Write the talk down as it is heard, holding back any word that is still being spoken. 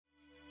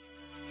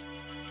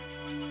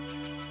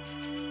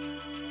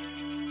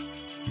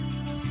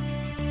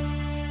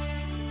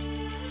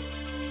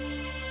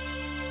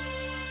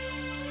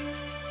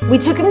We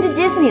took him to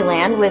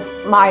Disneyland with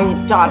my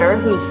daughter,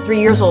 who's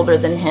 3 years older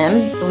than him.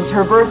 It was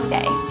her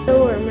birthday. I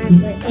don't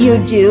remember. You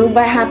do?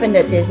 What happened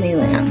at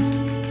Disneyland?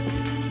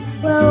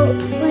 Well,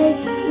 like,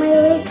 my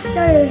legs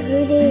started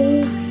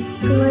hurting,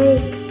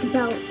 like,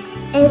 about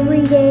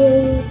every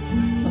day.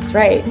 That's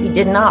right. He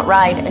did not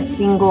ride a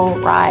single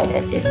ride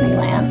at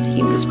Disneyland.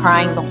 He was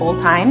crying the whole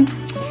time.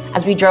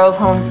 As we drove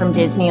home from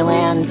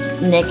Disneyland,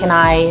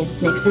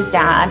 Nick's his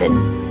dad,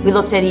 and we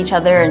looked at each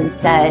other and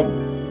said,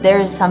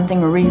 there's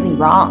something really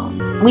wrong.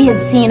 We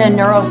had seen a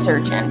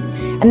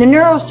neurosurgeon, and the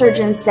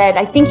neurosurgeon said,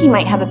 I think he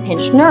might have a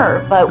pinched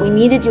nerve, but we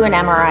need to do an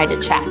MRI to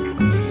check.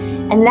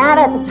 And that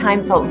at the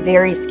time felt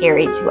very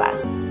scary to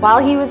us. While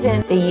he was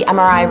in the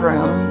MRI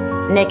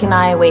room, Nick and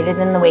I waited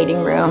in the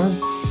waiting room,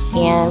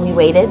 and we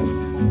waited.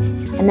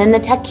 And then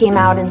the tech came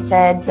out and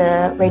said,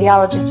 the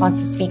radiologist wants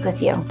to speak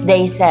with you.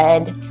 They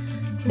said,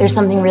 there's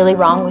something really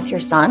wrong with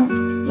your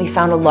son. We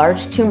found a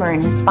large tumor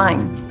in his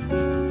spine.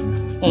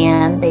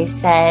 And they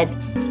said,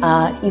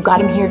 you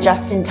got him here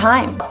just in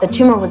time. The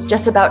tumor was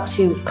just about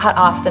to cut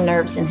off the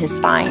nerves in his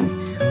spine,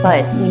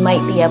 but we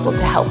might be able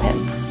to help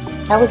him.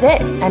 That was it.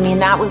 I mean,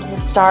 that was the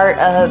start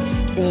of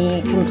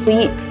the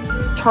complete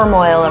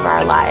turmoil of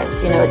our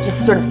lives. You know, it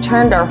just sort of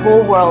turned our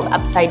whole world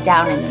upside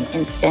down in an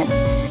instant.